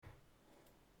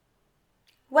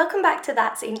Welcome back to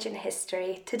That's Ancient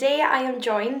History. Today I am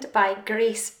joined by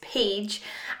Grace Page,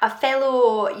 a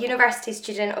fellow university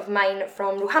student of mine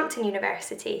from Roehampton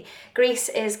University. Grace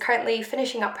is currently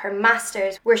finishing up her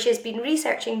Masters, where she has been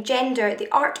researching gender, the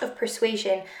art of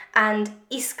persuasion, and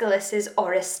Aeschylus's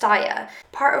Oresteia,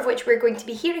 part of which we're going to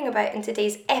be hearing about in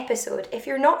today's episode. If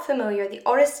you're not familiar, the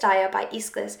Oresteia by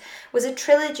Aeschylus was a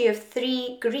trilogy of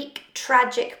 3 Greek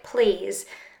tragic plays,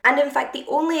 and in fact the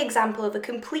only example of a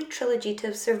complete trilogy to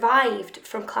have survived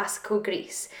from classical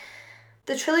Greece.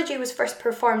 The trilogy was first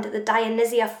performed at the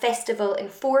Dionysia festival in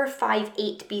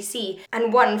 458 BC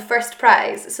and won first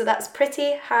prize, so that's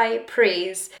pretty high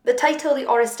praise. The title, the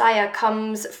Oresteia,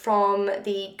 comes from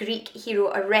the Greek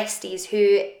hero Orestes,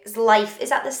 whose life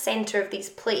is at the centre of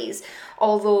these plays,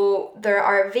 although there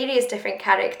are various different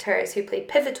characters who play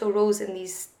pivotal roles in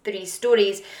these 3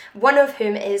 stories, one of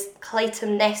whom is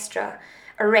Clytemnestra,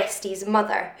 Orestes'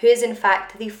 mother, who is in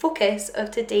fact the focus of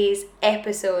today's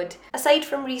episode. Aside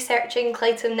from researching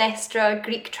Clytemnestra,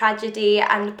 Greek tragedy,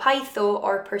 and Pytho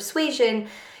or persuasion,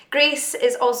 Grace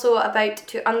is also about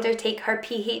to undertake her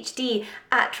PhD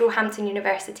at Roehampton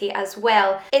University as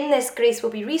well. In this, Grace will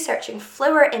be researching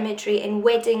flower imagery in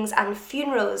weddings and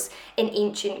funerals in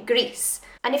ancient Greece.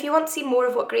 And if you want to see more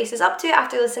of what Grace is up to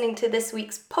after listening to this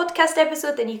week's podcast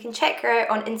episode, then you can check her out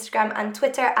on Instagram and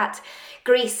Twitter at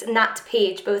Grace Nat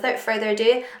Page. But without further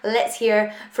ado, let's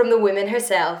hear from the woman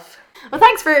herself. Well,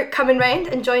 thanks for coming round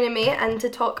and joining me and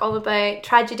to talk all about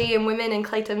tragedy and women in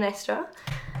Clytemnestra.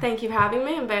 Thank you for having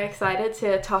me. I'm very excited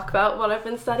to talk about what I've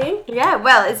been studying. Yeah,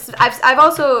 well, I've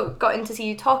also gotten to see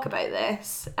you talk about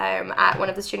this at one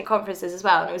of the student conferences as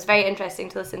well, and it was very interesting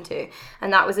to listen to.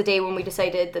 And that was the day when we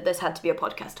decided that this had to be a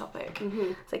podcast topic.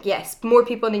 Mm-hmm. It's like, yes, more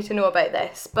people need to know about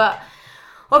this. But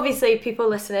obviously, people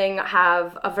listening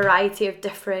have a variety of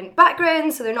different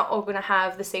backgrounds, so they're not all going to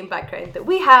have the same background that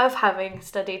we have, having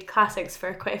studied classics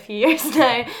for quite a few years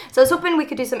now. So I was hoping we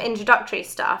could do some introductory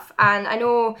stuff, and I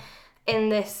know in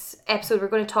this episode we're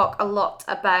going to talk a lot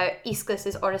about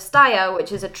Aeschylus's Oresteia,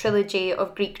 which is a trilogy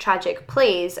of Greek tragic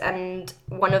plays, and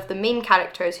one of the main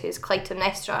characters who is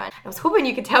Clytemnestra. And I was hoping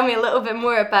you could tell me a little bit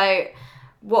more about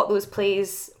what those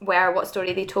plays were, what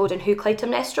story they told, and who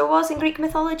Clytemnestra was in Greek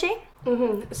mythology.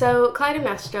 Mm-hmm. So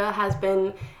Clytemnestra has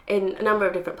been in a number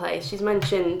of different plays. She's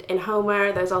mentioned in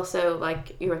Homer. There's also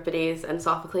like Euripides and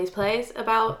Sophocles plays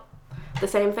about the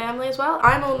same family as well.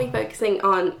 I'm only focusing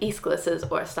on Aeschylus's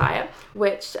Oresteia,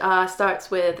 which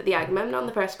starts with the Agamemnon,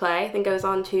 the first play, then goes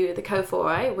on to the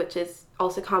Chophori, which is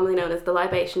also commonly known as the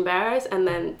Libation Bearers, and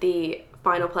then the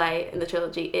final play in the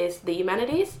trilogy is the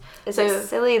Eumenides. Is it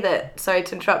silly that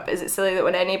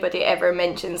when anybody ever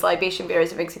mentions Libation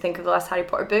Bearers, it makes you think of the last Harry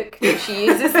Potter book? She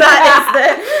uses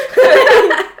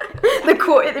that as the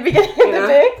quote at the beginning of the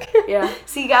book. Yeah.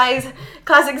 See guys,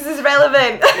 classics is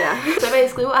relevant. Yeah. So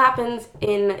basically what happens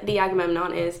in the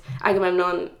Agamemnon is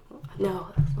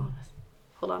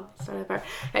Hold on, start over.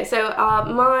 Okay,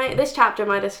 so this chapter,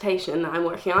 my dissertation that I'm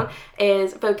working on,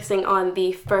 is focusing on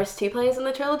the first 2 plays in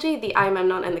the trilogy, the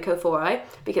Agamemnon and the Chophori,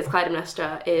 because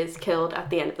Clytemnestra is killed at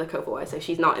the end of the Chophori, so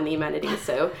she's not in the Eumenides,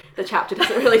 so the chapter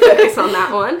doesn't really focus on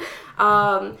that one.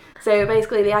 So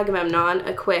basically the Agamemnon,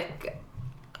 a quick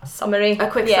summary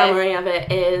of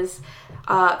it is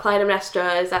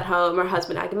Clytemnestra is at home. Her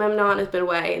husband Agamemnon has been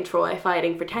away in Troy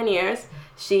fighting for 10 years.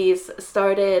 She's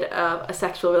started a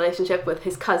sexual relationship with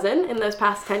his cousin in those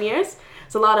past 10 years.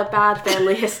 There's a lot of bad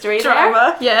family history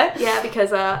Drama, there. Yeah,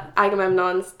 because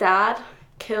Agamemnon's dad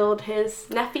killed his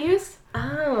nephews.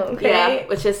 Oh, okay. Yeah,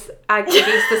 which is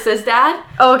Aegisthus's dad.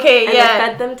 Okay, and yeah. they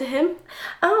fed them to him.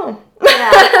 Oh.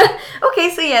 Yeah. Okay,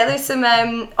 so yeah, there's some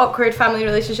awkward family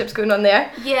relationships going on there.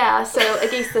 Yeah, so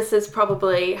Aegisthus is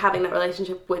probably having that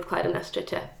relationship with Clytemnestra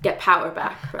to get power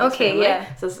back for his family.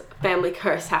 Yeah. So there's a family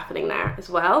curse happening there as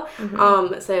well.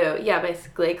 Mm-hmm. So yeah,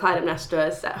 basically Clytemnestra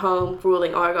is at home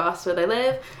ruling Argos where they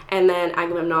live, and then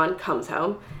Agamemnon comes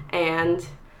home and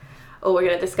we're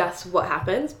going to discuss what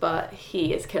happens, but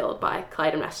he is killed by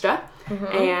Clytemnestra,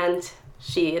 and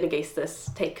she and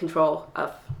Aegisthus take control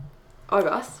of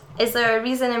Argos. Is there a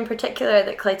reason in particular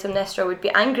that Clytemnestra would be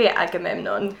angry at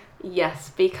Agamemnon?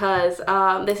 Yes, because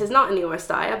this is not in the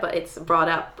Oresteia, but it's brought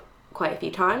up quite a few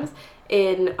times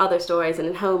in other stories and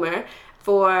in Homer.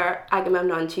 For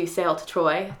Agamemnon to sail to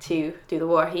Troy to do the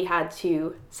war, he had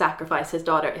to sacrifice his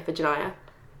daughter Iphigenia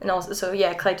And also, so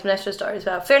yeah, Clytemnestra's daughter as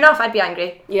well. Fair enough, I'd be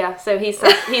angry. Yeah, so he's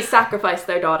sacrificed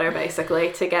their daughter,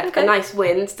 basically, to get a nice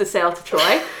wind to sail to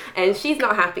Troy, and she's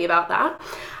not happy about that.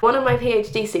 One of my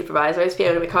PhD supervisors,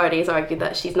 Fiona McCarty, has argued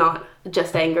that she's not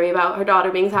just angry about her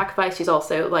daughter being sacrificed, she's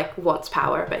also, like, wants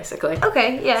power, basically.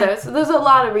 Okay, yeah. So there's a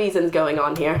lot of reasons going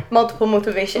on here. Multiple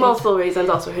motivations. Multiple reasons,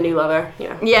 also her new lover,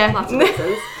 Yeah. Lots of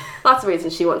reasons. Lots of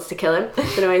reasons she wants to kill him.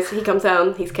 But anyways, he comes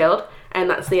home, he's killed. And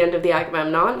that's the end of the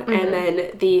Agamemnon. Mm-hmm. And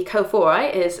then the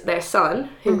Cophori is their son,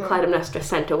 who Clytemnestra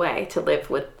sent away to live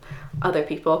with other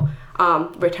people,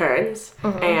 returns.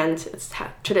 Mm-hmm. And it's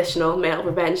traditional male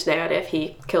revenge narrative.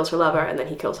 He kills her lover and then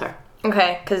he kills her.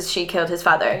 Okay, because she killed his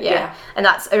father, yeah. And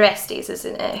that's Orestes,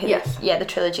 isn't it? Yes. Yeah, the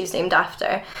trilogy's named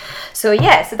after. So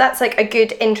that's like a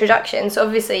good introduction. So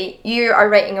obviously you are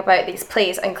writing about these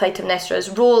plays and Clytemnestra's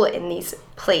role in these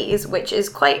plays, which is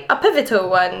quite a pivotal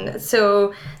one.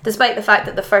 So despite the fact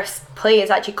that the first play is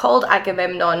actually called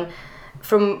Agamemnon,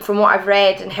 from what I've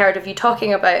read and heard of you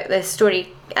talking about this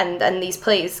story and these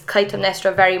plays,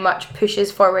 Clytemnestra very much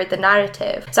pushes forward the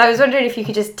narrative. So I was wondering if you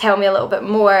could just tell me a little bit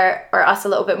more, or us a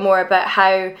little bit more, about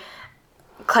how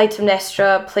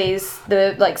Clytemnestra plays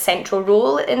the central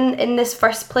role in this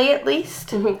first play, at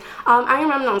least. Mm-hmm.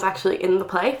 Agamemnon's actually in the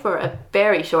play for a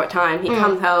very short time. He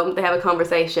comes home, they have a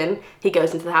conversation, he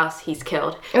goes into the house, he's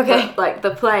killed. Okay. But,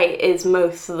 the play is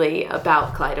mostly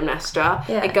about Clytemnestra.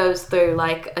 Yeah. It goes through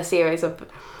a series of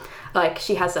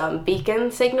she has beacon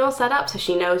signals set up so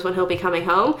she knows when he'll be coming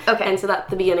home. Okay. And so that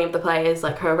the beginning of the play is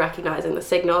her recognizing the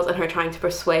signals and her trying to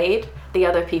persuade the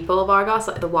other people of Argos,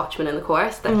 the watchmen in the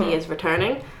chorus, that he is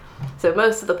returning. So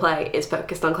most of the play is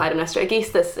focused on Clytemnestra.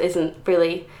 Aegisthus isn't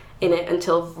really in it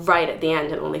until right at the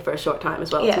end and only for a short time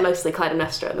as well. Yeah. It's mostly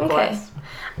Clytemnestra in the chorus.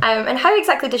 And how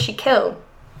exactly does she kill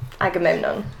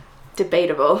Agamemnon?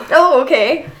 Debatable. Oh,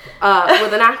 okay.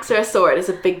 With an axe or a sword is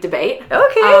a big debate.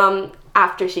 Okay.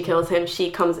 After she kills him,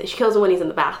 she kills him when he's in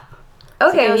the bath.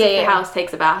 Okay, so he goes yeah, to the house,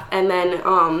 takes a bath, and then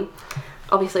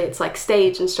obviously it's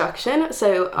stage instruction.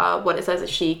 So what it says is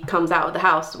she comes out of the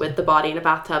house with the body in a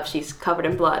bathtub. She's covered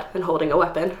in blood and holding a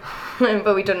weapon.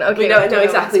 But we don't know. Okay, we don't know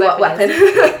exactly what weapon.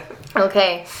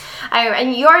 Okay.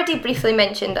 And you already briefly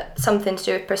mentioned something to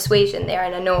do with persuasion there,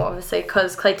 and I know obviously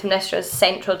because Clytemnestra is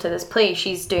central to this play,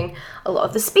 she's doing a lot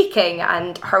of the speaking,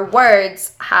 and her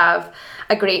words have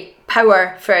a great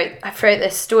power throughout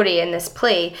this story in this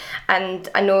play. And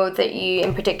I know that you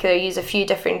in particular use a few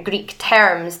different Greek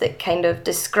terms that kind of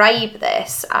describe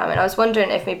this, and I was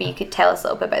wondering if maybe you could tell us a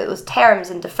little bit about those terms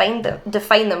and define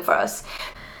them for us.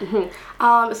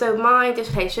 Mm-hmm. So my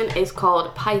dissertation is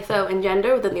called Pytho and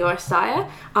Gender within the Oresteia.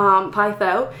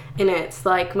 Pytho, in its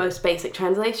most basic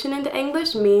translation into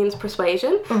English, means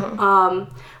persuasion.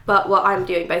 Mm-hmm. But what I'm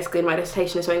doing basically in my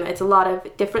dissertation is showing that it's a lot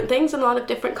of different things in a lot of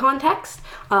different contexts.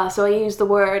 So I use the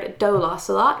word doulos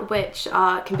a lot, which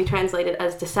can be translated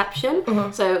as deception.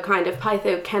 Mm-hmm. So kind of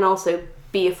Pytho can also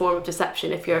be a form of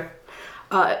deception if you're,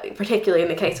 particularly in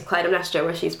the case of Clytemnestra,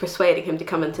 where she's persuading him to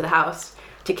come into the house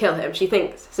to kill him.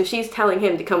 She's telling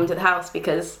him to come into the house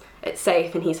because it's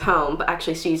safe and he's home, but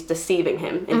actually she's deceiving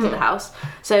him into the house.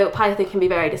 So Pytho can be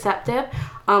very deceptive.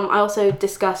 I also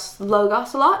discuss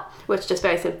logos a lot, which just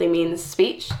very simply means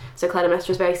speech. So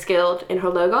Clytemnestra is very skilled in her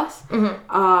logos.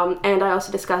 Mm-hmm. And I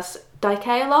also discuss dike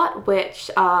a lot, which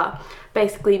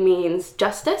basically means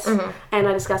justice. Mm-hmm. And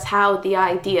I discuss how the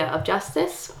idea of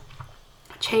justice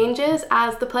changes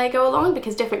as the play go along,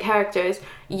 because different characters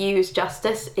use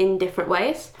justice in different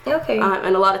ways. Okay.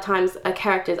 And a lot of times a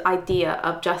character's idea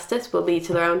of justice will lead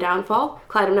to their own downfall.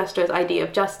 Clytemnestra's idea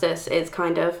of justice is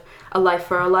kind of a life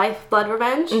for a life blood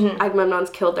revenge. Mm-hmm. Agamemnon's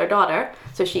killed their daughter,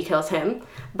 so she kills him.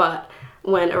 But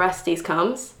when Orestes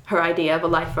comes, her idea of a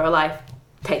life for a life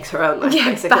takes her own life,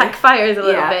 basically. Backfires a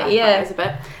little bit, backfires a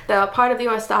bit. The part of the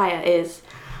Oresteia is,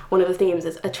 one of the themes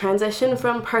is a transition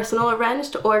from personal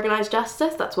revenge to organised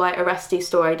justice. That's why Orestes'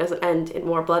 story doesn't end in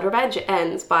more blood revenge. It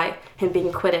ends by him being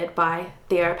acquitted by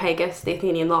the Areopagus, the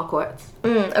Athenian law courts.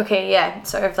 Okay, yeah.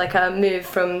 Sort of like a move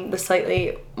from the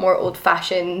slightly more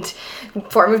old-fashioned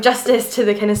form of justice to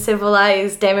the kind of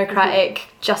civilised, democratic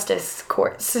justice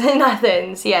courts in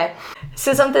Athens, yeah.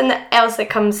 So something else that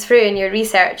comes through in your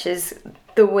research is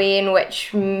the way in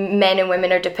which men and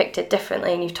women are depicted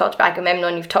differently. And you've talked about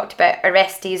Agamemnon, you've talked about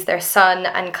Orestes, their son,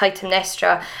 and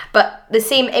Clytemnestra, but the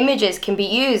same images can be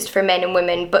used for men and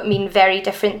women but mean very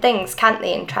different things, can't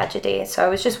they, in tragedy? So I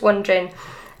was just wondering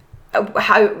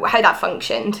how that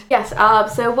functioned. Yes,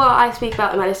 so what I speak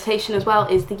about in my dissertation as well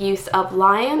is the use of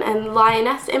lion and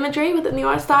lioness imagery within the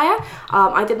Oresteia.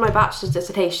 I did my bachelor's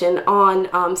dissertation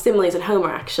on similes in Homer,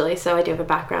 actually, so I do have a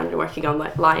background in working on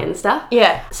like lion stuff.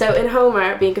 Yeah. So in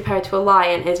Homer, being compared to a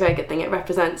lion is a very good thing. It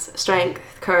represents strength,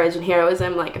 courage, and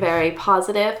heroism, like very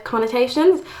positive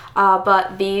connotations.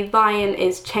 But the lion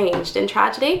is changed in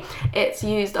tragedy. It's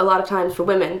used a lot of times for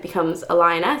women, becomes a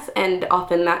lioness, and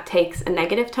often that takes a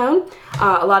negative tone.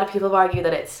 A lot of people have argued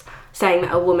that it's saying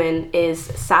that a woman is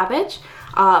savage.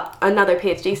 Another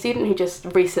PhD student who just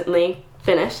recently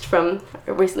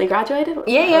graduated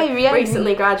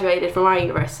from our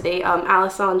university,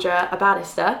 Alessandra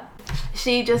Abatista.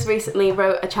 She just recently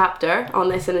wrote a chapter on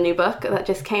this in a new book that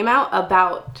just came out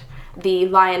about the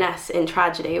lioness in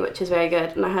tragedy, which is very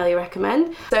good and I highly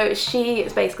recommend. So she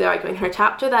is basically arguing in her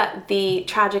chapter that the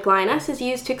tragic lioness is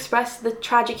used to express the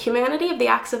tragic humanity of the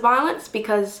acts of violence,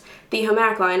 because the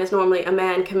Homeric lion is normally a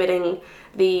man committing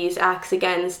these acts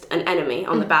against an enemy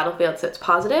on the battlefield, so it's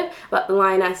positive, but the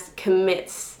lioness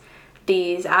commits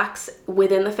these acts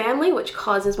within the family, which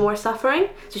causes more suffering.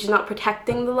 So she's not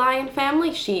protecting the lion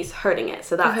family, she's hurting it.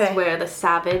 So that's where the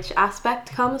savage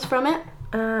aspect comes from it.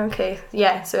 Okay,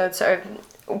 yeah, so it's sort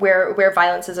of where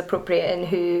violence is appropriate and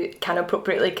who can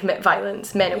appropriately commit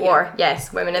violence. Men at war,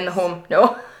 yes. Women in the home,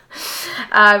 no.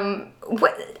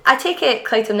 I take it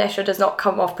Clytemnestra does not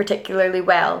come off particularly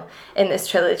well in this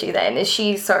trilogy then. Is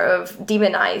she sort of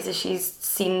demonised? Is she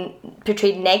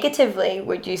portrayed negatively,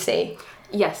 would you say?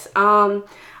 Yes,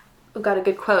 we've got a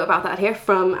good quote about that here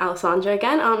from Alessandra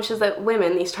again. She says that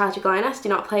women, these tragic lionesses, do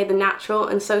not play the natural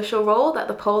and social role that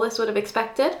the polis would have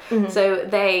expected. So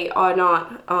they are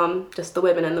not just the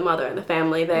women and the mother and the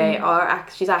family. They are.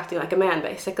 She's acting like a man,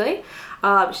 basically.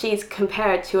 She's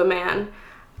compared to a man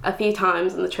a few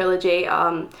times in the trilogy.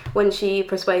 When she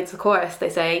persuades the chorus, they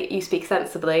say, "You speak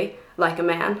sensibly like a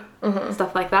man,"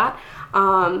 stuff like that.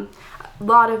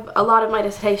 A lot of my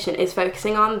dissertation is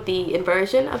focusing on the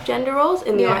inversion of gender roles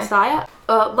in the Oresteia.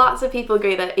 Lots of people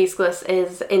agree that Aeschylus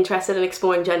is interested in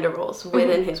exploring gender roles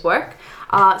within his work.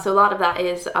 So a lot of that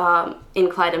is in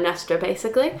Clytemnestra,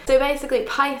 basically. So basically,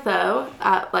 Pytho,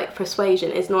 like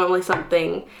persuasion, is normally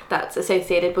something that's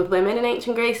associated with women in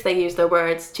ancient Greece. They use their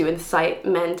words to incite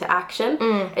men to action.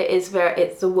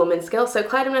 It's a woman's skill. So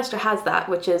Clytemnestra has that,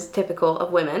 which is typical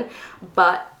of women,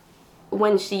 but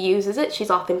when she uses it, she's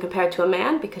often compared to a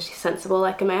man because she's sensible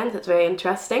like a man. That's very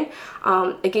interesting.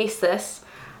 Aegisthus,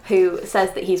 who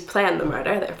says that he's planned the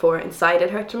murder, therefore incited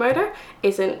her to murder,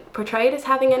 isn't portrayed as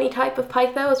having any type of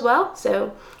Pytho as well.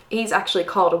 So he's actually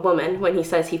called a woman when he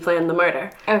says he planned the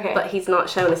murder. Okay. But he's not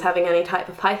shown as having any type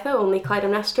of Pytho, only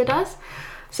Clytemnestra does.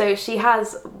 So she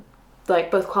has like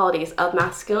both qualities of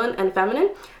masculine and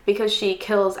feminine. Because she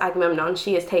kills Agamemnon,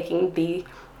 she is taking the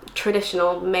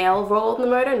traditional male role in the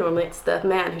murder. Normally it's the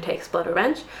man who takes blood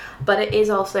revenge, but it is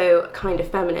also kind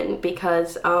of feminine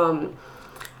because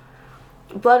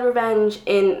blood revenge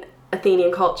in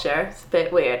Athenian culture is a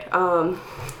bit weird.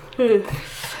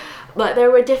 But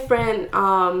there were different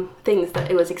things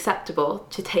that it was acceptable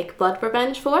to take blood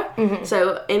revenge for.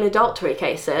 So in adultery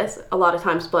cases, a lot of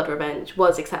times blood revenge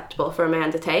was acceptable for a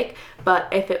man to take. But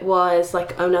if it was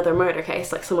like another murder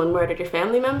case, like someone murdered your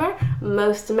family member,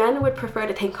 most men would prefer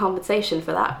to take compensation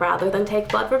for that rather than take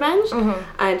blood revenge.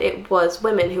 And it was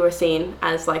women who were seen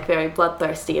as like very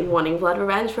bloodthirsty and wanting blood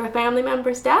revenge for a family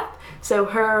member's death. So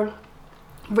her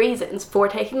reasons for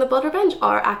taking the blood revenge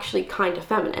are actually kind of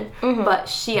feminine, but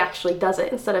she actually does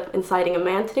it instead of inciting a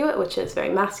man to do it, which is very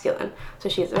masculine. So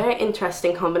she has a very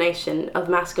interesting combination of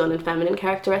masculine and feminine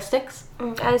characteristics.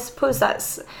 I suppose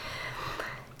that's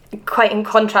quite in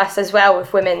contrast as well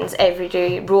with women's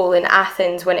everyday role in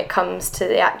Athens when it comes to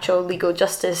the actual legal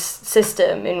justice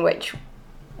system, in which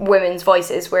women's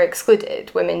voices were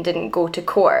excluded. Women didn't go to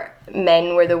court.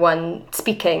 Men were the one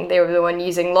speaking. They were the one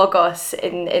using logos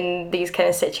in these kind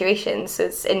of situations. So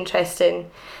it's interesting.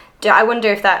 I wonder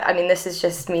if that, I mean, this is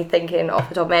just me thinking off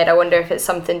the top of my head, I wonder if it's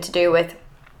something to do with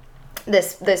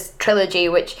this trilogy,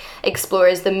 which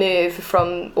explores the move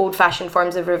from old-fashioned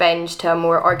forms of revenge to a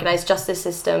more organised justice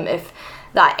system, if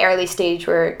that early stage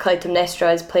where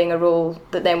Clytemnestra is playing a role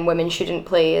that then women shouldn't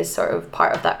play is sort of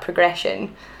part of that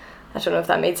progression. I don't know if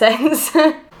that made sense.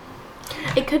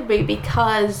 It could be,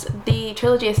 because the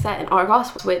trilogy is set in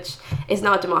Argos, which is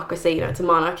not a democracy, it's a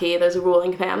monarchy, there's a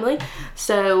ruling family.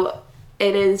 So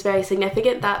it is very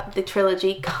significant that the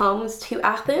trilogy comes to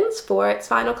Athens for its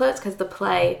final close, because the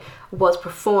play was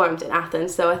performed in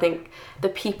Athens. So I think the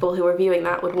people who are viewing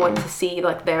that would want to see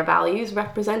like their values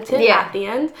represented at the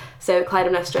end. So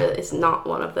Clytemnestra is not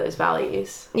one of those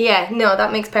values. Yeah, no,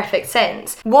 that makes perfect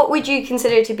sense. What would you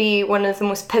consider to be one of the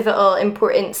most pivotal,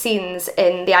 important scenes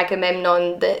in the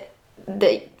Agamemnon that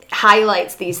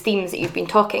highlights these themes that you've been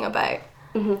talking about?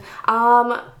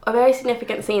 A very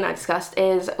significant scene I discussed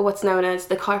is what's known as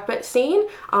the carpet scene.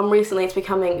 Recently it's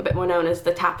becoming a bit more known as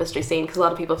the tapestry scene, because a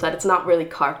lot of people have said it's not really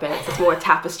carpets, it's more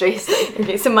tapestries.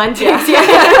 Okay, semantics.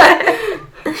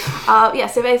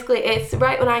 So basically it's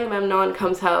right when Agamemnon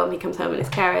comes home, he comes home in his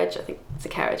carriage, I think it's a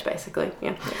carriage basically,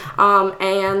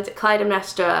 and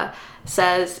Clytemnestra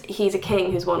says he's a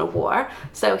king who's won a war,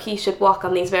 so he should walk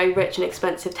on these very rich and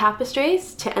expensive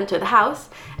tapestries to enter the house.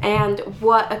 And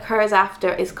what occurs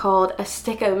after is called a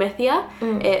stickomythia.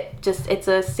 It's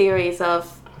a series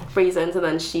of reasons, and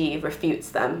then she refutes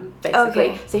them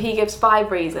basically. So he gives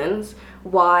 5 reasons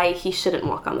why he shouldn't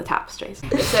walk on the tapestries.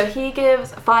 So he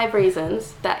gives 5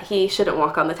 reasons that he shouldn't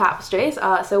walk on the tapestries.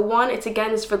 So 1, it's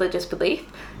against religious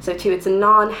belief. So 2, it's a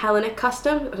non-Hellenic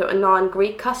custom, so a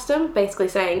non-Greek custom, basically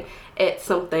saying it's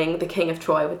something the king of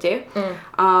Troy would do.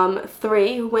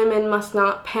 3, women must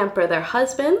not pamper their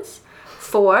husbands.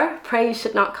 4, praise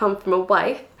should not come from a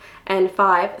wife. And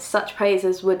 5, such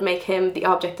praises would make him the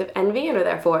object of envy and are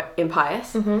therefore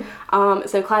impious. So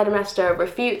Clytemnestra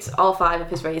refutes all 5 of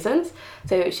his reasons.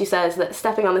 So she says that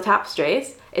stepping on the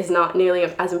tapestries is not nearly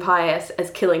as impious as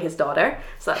killing his daughter.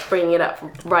 So that's bringing it up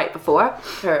right before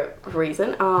her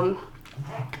reason.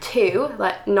 2,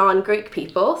 that non-Greek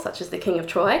people, such as the king of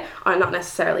Troy, are not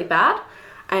necessarily bad,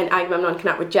 and Agamemnon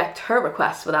cannot reject her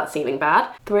request without seeming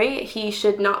bad. 3, he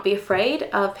should not be afraid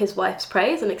of his wife's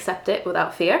praise and accept it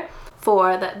without fear.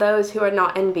 4, that those who are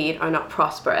not envied are not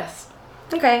prosperous.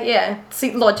 Okay, yeah.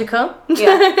 Logical.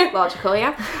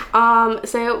 Logical,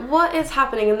 So what is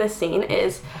happening in this scene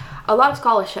is a lot of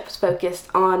scholarships focused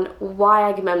on why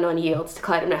Agamemnon yields to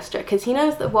Clytemnestra, because he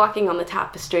knows that walking on the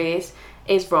tapestries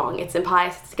is wrong. It's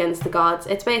impious, it's against the gods.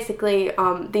 It's basically,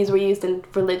 these were used in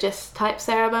religious type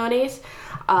ceremonies,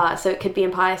 so it could be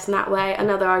impious in that way.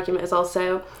 Another argument is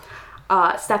also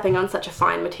stepping on such a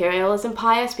fine material is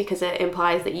impious, because it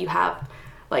implies that you have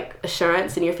like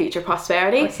assurance in your future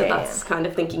prosperity. So that's kind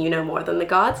of thinking you know more than the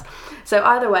gods. So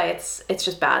either way, it's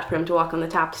just bad for him to walk on the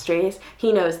tapestries.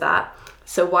 He knows that.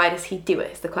 So why does he do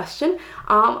it is the question.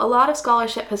 A lot of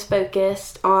scholarship has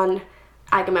focused on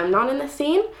Agamemnon in this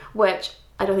scene, which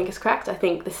I don't think is correct. I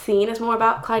think the scene is more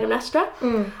about Clytemnestra.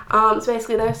 So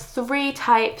basically there's 3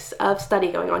 types of study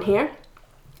going on here.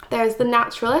 There's the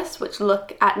naturalists, which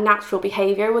look at natural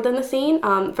behaviour within the scene.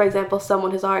 For example,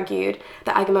 someone has argued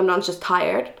that Agamemnon's just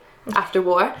tired after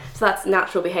war, so that's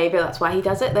natural behaviour, that's why he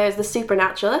does it. There's the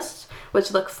supernaturalists,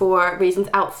 which look for reasons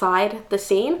outside the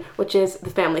scene, which is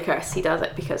the family curse. He does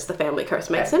it because the family curse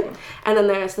makes him. And then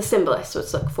there's the symbolists,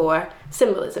 which look for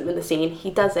symbolism in the scene.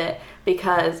 He does it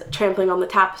because trampling on the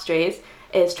tapestries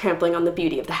is trampling on the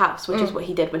beauty of the house, which is what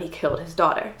he did when he killed his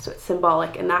daughter. So it's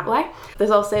symbolic in that way.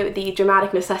 There's also the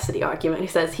dramatic necessity argument. He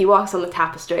says he walks on the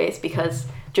tapestries because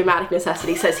dramatic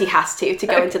necessity says he has to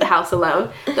go into the house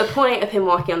alone. The point of him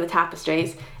walking on the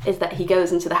tapestries is that he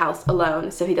goes into the house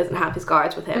alone, so he doesn't have his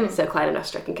guards with him, so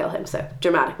Clytemnestra can kill him. So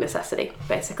dramatic necessity,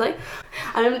 basically.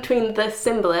 I'm in between the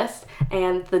symbolist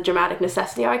and the dramatic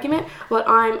necessity argument. What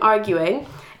I'm arguing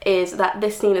is that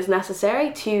this scene is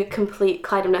necessary to complete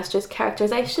Clytemnestra's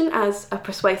characterization as a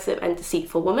persuasive and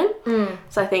deceitful woman.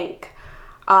 So I think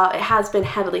it has been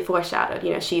heavily foreshadowed.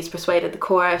 You know, she's persuaded the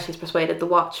chorus, she's persuaded the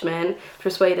watchmen,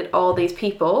 persuaded all these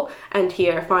people, and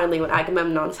here, finally, when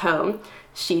Agamemnon's home,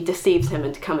 she deceives him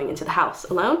into coming into the house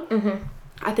alone.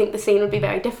 I think the scene would be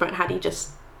very different had he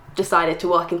just decided to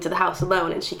walk into the house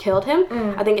alone and she killed him.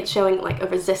 I think it's showing like a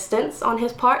resistance on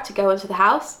his part to go into the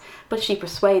house, but she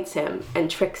persuades him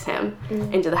and tricks him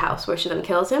into the house, where she then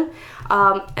kills him.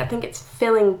 I think it's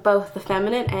filling both the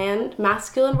feminine and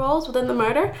masculine roles within the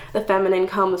murder. The feminine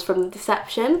comes from the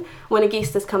deception. When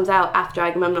Aegisthus comes out after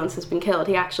Agamemnon has been killed,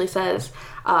 he actually says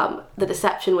the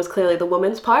deception was clearly the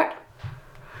woman's part.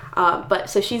 But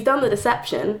so she's done the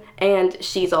deception, and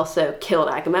she's also killed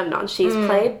Agamemnon. She's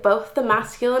played both the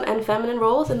masculine and feminine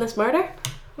roles in this murder.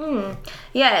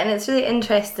 Yeah, and it's really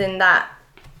interesting that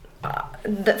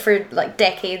for like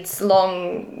decades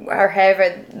long, or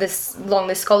however long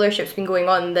this scholarship's been going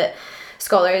on, that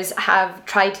scholars have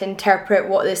tried to interpret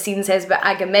what this scene says about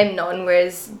Agamemnon,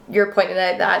 whereas you're pointing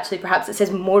out that actually perhaps it says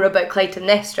more about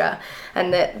Clytemnestra,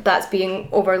 and that's being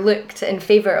overlooked in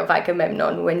favour of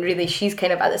Agamemnon, when really she's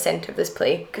kind of at the centre of this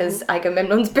play, because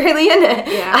Agamemnon's barely in it,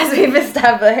 as we've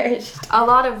established. A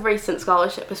lot of recent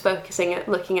scholarship is focusing at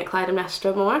looking at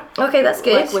Clytemnestra more. Okay, that's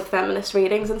good. Like with feminist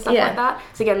readings and stuff like that.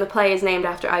 So again, the play is named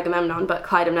after Agamemnon, but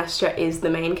Clytemnestra is the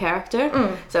main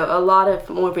character. So a lot of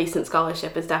more recent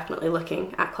scholarship is definitely looking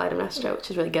at Clytemnestra,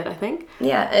 which is really good, I think.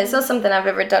 Yeah, it's not something I've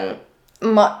ever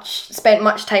spent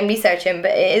much time researching,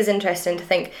 but it is interesting to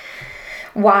think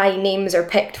why names are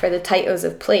picked for the titles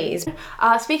of plays.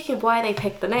 Speaking of why they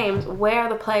pick the names, where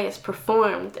the play is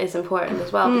performed is important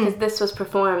as well, because this was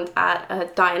performed at a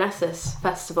Dionysus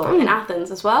festival in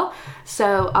Athens as well.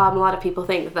 So a lot of people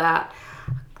think that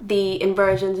the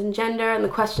inversions in gender and the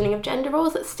questioning of gender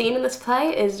roles that's seen in this play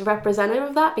is representative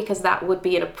of that, because that would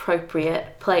be an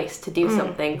appropriate place to do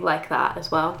something like that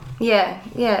as well. Yeah.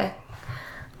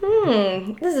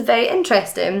 This is very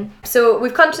interesting. So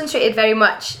we've concentrated very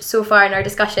much so far in our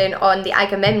discussion on the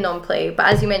Agamemnon play, but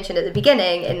as you mentioned at the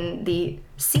beginning, in the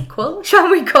sequel,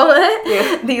 shall we call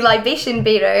it, the Libation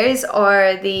Bearers,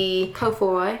 or the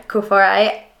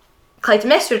Kophoroi,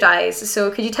 Clytemnestra dies. So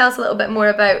could you tell us a little bit more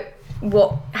about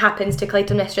what happens to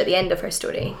Clytemnestra at the end of her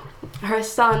story? Her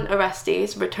son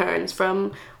Orestes returns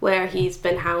from where he's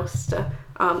been housed,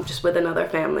 just with another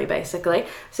family basically.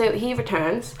 So he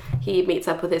returns, he meets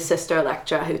up with his sister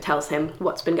Electra, who tells him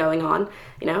what's been going on,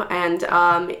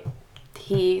 and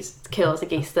he kills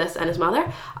Aegisthus and his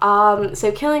mother.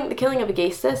 So the killing of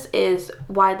Aegisthus is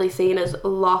widely seen as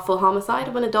lawful homicide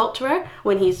of an adulterer.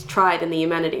 When he's tried in the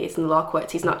Eumenides in the law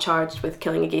courts, he's not charged with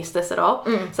killing Aegisthus at all.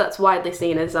 So that's widely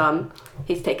seen as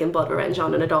he's taken blood revenge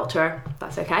on an adulterer.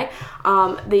 That's okay.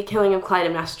 The killing of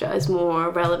Clytemnestra is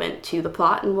more relevant to the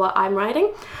plot and what I'm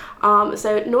writing.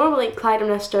 So normally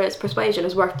Clytemnestra's persuasion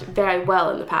has worked very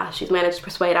well in the past. She's managed to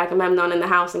persuade Agamemnon in the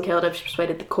house and killed him. She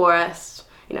persuaded the chorus.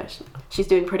 She's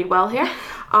doing pretty well here.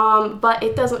 But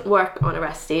it doesn't work on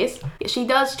Orestes. She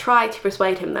does try to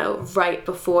persuade him, though, right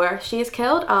before she is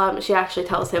killed. She actually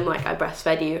tells him, I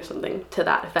breastfed you, or something to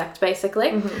that effect,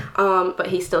 basically. But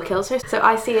he still kills her. So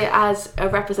I see it as a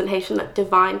representation that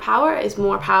divine power is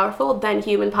more powerful than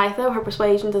human Pytho. Her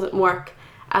persuasion doesn't work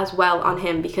as well on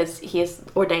him because he is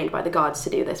ordained by the gods to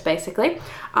do this, basically.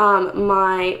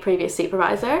 My previous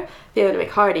supervisor, Fiona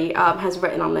McHardy, has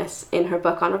written on this in her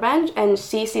book on revenge, and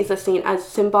she sees this scene as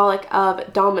symbolic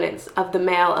of dominance of the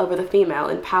male over the female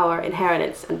in power,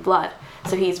 inheritance, and blood.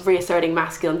 So he's reasserting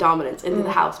masculine dominance into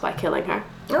the house by killing her.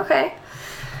 Okay.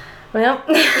 Well,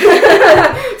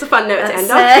 it's a fun note to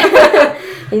end on.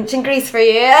 Ancient Greece for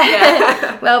you.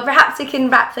 Yeah. Well, perhaps we can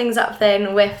wrap things up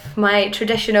then with my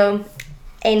traditional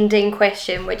ending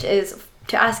question, which is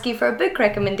to ask you for a book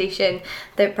recommendation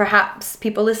that perhaps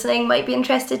people listening might be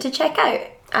interested to check out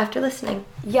after listening.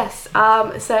 Yes,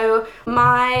 so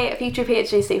my future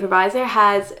PhD supervisor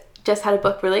has just had a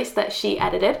book released that she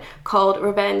edited called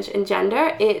Revenge and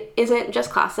Gender. It isn't just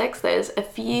classics, there's a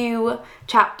few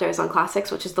chapters on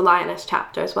classics, which is the Lioness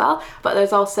chapter as well, but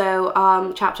there's also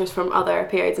chapters from other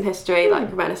periods in history,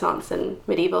 like Renaissance and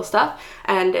medieval stuff,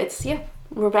 and it's,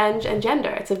 Revenge and Gender.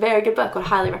 It's a very good book. I'd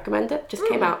highly recommend it. Just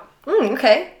came out.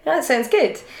 Okay, that sounds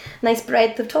good. Nice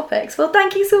breadth of topics. Well,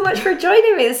 thank you so much for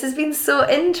joining me. This has been so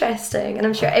interesting, and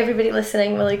I'm sure everybody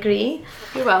listening will agree.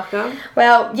 You're welcome.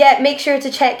 Well, make sure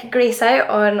to check Grace out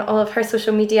on all of her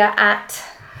social media at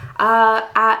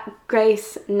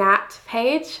Grace Nat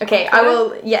page. Okay, I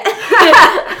will.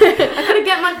 I couldn't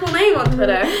get my full name on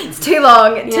Twitter. It's too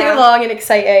long and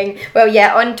exciting. Well,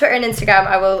 on Twitter and Instagram,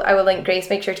 I will link Grace.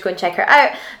 Make sure to go and check her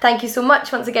out. Thank you so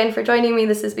much once again for joining me.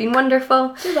 This has been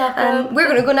wonderful. You're welcome. We're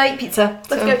gonna go now eat pizza.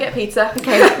 Let's go get pizza.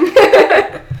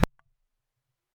 Okay.